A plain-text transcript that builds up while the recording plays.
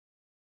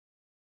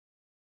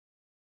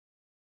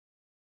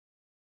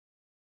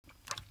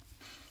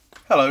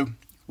Hello,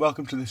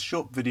 welcome to this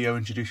short video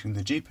introducing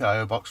the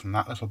GpiO box from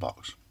that little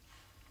box.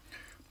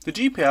 The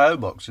GpiO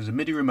box is a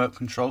Midi remote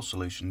control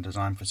solution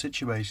designed for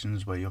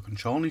situations where your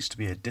control needs to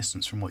be a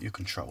distance from what you're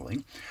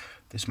controlling.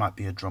 This might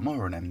be a drummer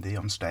or an MD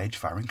on stage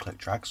firing click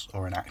tracks,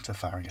 or an actor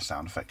firing a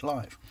sound effect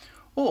live,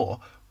 or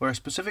where a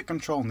specific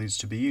control needs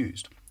to be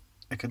used.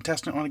 A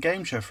contestant on a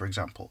game show, for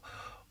example,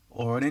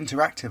 or an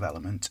interactive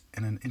element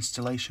in an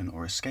installation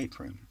or escape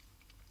room.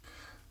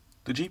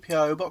 The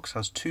GpiO box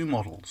has two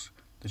models.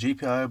 The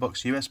GpiO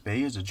BOX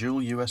USB is a dual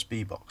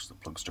USB box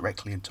that plugs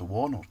directly into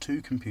one or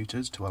two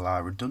computers to allow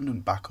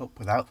redundant backup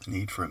without the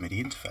need for a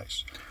Midi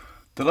interface.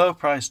 The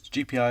lower-priced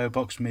GpiO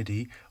BOX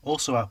Midi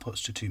also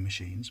outputs to two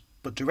machines,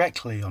 but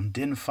directly on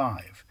DIN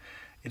 5.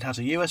 It has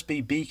a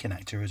USB-B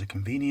connector as a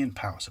convenient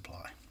power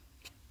supply.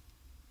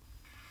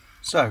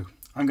 So,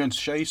 I'm going to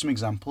show you some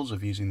examples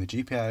of using the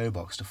GpiO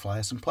box to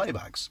fire some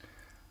playbacks.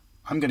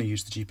 I'm going to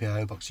use the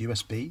GpiO BOX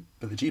USB,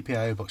 but the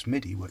GpiO BOX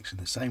Midi works in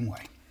the same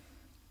way.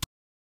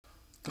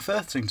 The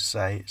first thing to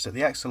say is that the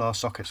XLR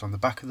sockets on the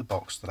back of the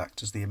box that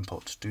act as the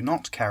input do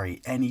not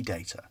carry any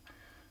data.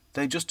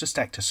 They just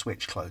detect a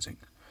switch closing.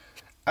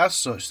 As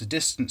such, the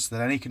distance that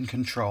any can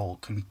control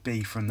can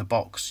be from the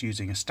box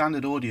using a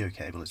standard audio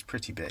cable is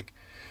pretty big.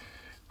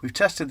 We've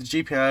tested the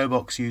GpiO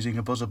box using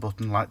a buzzer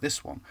button like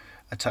this one,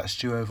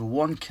 attached to over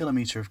 1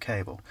 kilometre of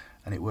cable,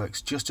 and it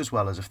works just as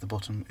well as if the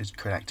button is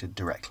connected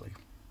directly.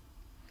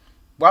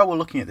 While we're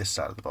looking at this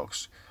side of the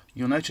box,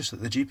 you'll notice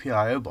that the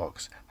GpiO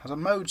box has a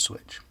mode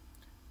switch.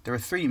 There are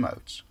three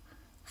modes: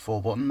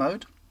 4-button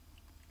mode,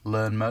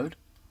 Learn mode,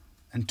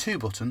 and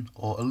 2-button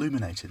or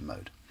Illuminated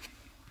mode.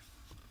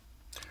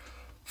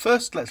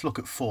 First, let's look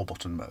at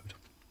 4-button mode.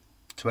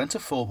 To enter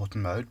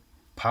 4-button mode,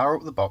 power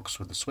up the box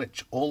with the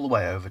switch all the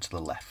way over to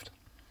the left.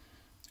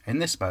 In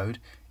this mode,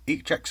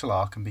 each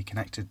XLR can be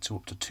connected to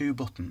up to 2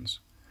 buttons.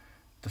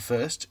 The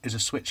first is a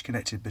switch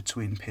connected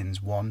between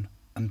pins 1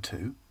 and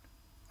 2,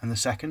 and the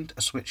second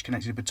a switch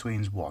connected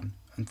between 1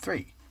 and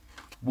 3,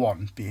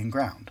 1 being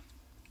ground.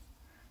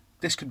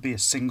 This could be a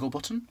single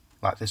button,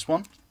 like this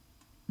one.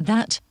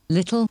 That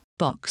little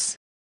box.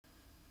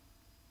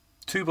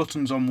 2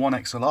 buttons on one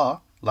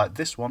XLR, like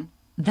this one.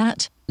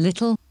 That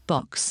little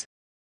box.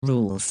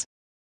 Rules.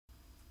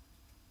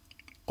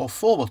 Or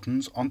 4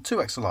 buttons on 2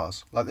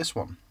 XLRs, like this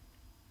one.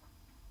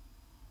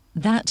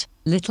 That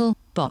little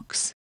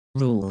box.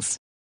 Rules.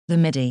 The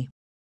Midi.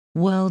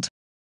 World.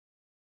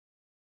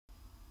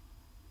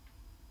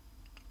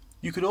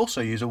 You could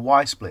also use a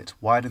Y-split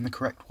wired in the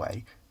correct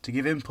way to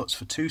give inputs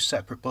for 2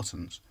 separate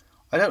buttons.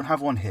 I don't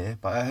have one here,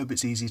 but I hope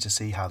it's easy to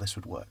see how this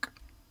would work.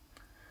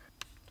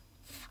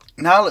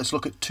 Now let's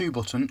look at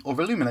 2-button or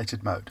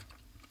Illuminated mode.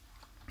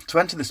 To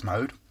enter this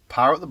mode,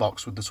 power up the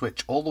box with the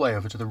switch all the way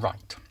over to the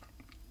right.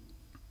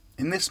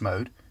 In this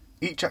mode,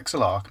 each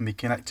XLR can be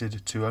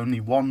connected to only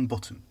one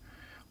button,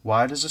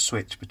 wired as a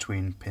switch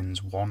between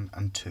pins 1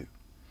 and 2.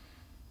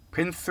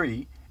 Pin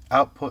 3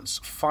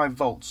 outputs 5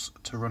 volts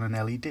to run an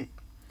LED.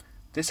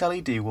 This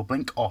LED will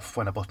blink off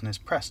when a button is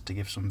pressed to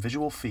give some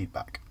visual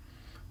feedback.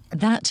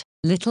 That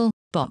little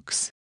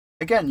box.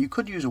 Again, you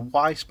could use a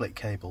Y-split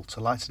cable to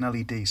light an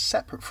LED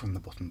separate from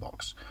the button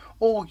box,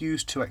 or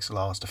use 2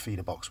 XLRs to feed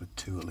a box with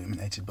 2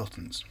 illuminated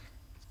buttons.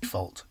 By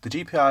default, the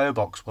GpiO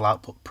box will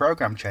output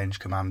program change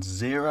commands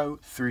 0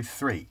 through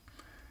 3,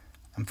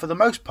 and for the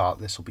most part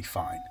this will be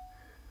fine.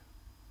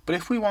 But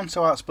if we want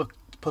to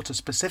output a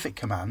specific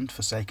command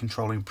for, say,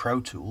 controlling Pro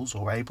Tools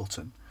or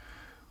Ableton,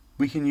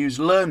 we can use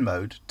Learn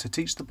mode to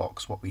teach the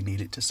box what we need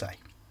it to say.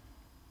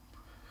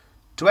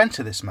 To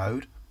enter this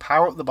mode,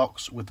 power up the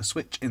box with the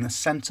switch in the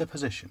centre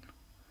position.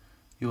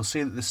 You will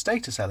see that the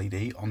status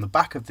LED on the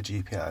back of the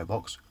GpiO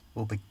box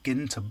will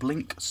begin to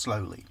blink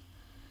slowly.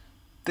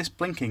 This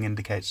blinking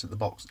indicates that the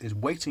box is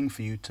waiting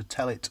for you to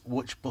tell it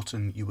which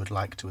button you would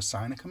like to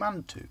assign a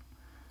command to.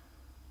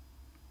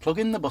 Plug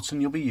in the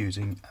button you'll be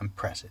using and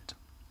press it.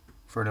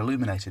 For an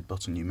illuminated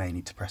button, you may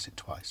need to press it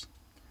twice.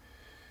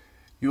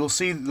 You will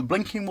see that the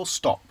blinking will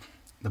stop.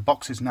 The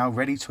box is now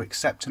ready to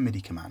accept a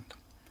Midi command.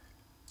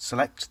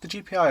 Select the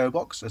GpiO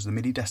box as the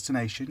Midi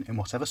destination in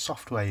whatever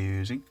software you're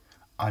using.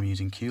 I'm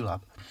using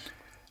QLab.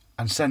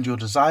 And send your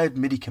desired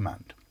Midi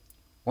command.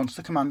 Once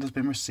the command has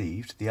been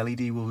received, the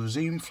LED will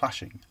resume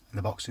flashing, and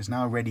the box is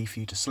now ready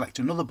for you to select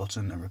another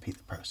button and repeat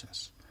the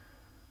process.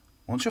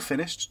 Once you're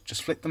finished,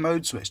 just flick the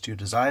mode switch to your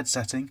desired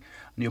setting,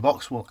 and your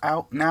box will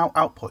now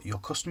output your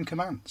custom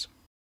commands.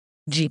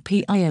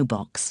 GpiO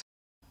box.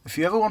 If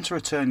you ever want to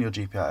return your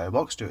GpiO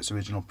box to its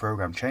original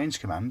program change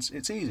commands,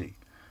 it's easy.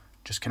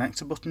 Just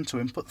connect a button to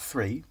input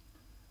 3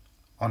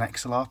 on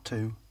XLR 2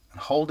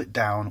 and hold it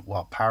down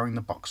while powering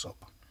the box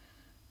up.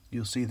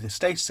 You'll see the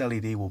status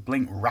LED will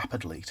blink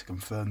rapidly to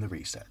confirm the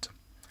reset.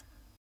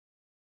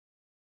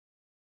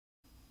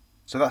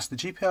 So that's the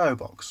GpiO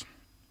box,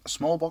 a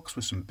small box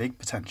with some big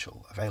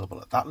potential, available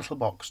at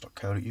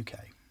thatlittlebox.co.uk.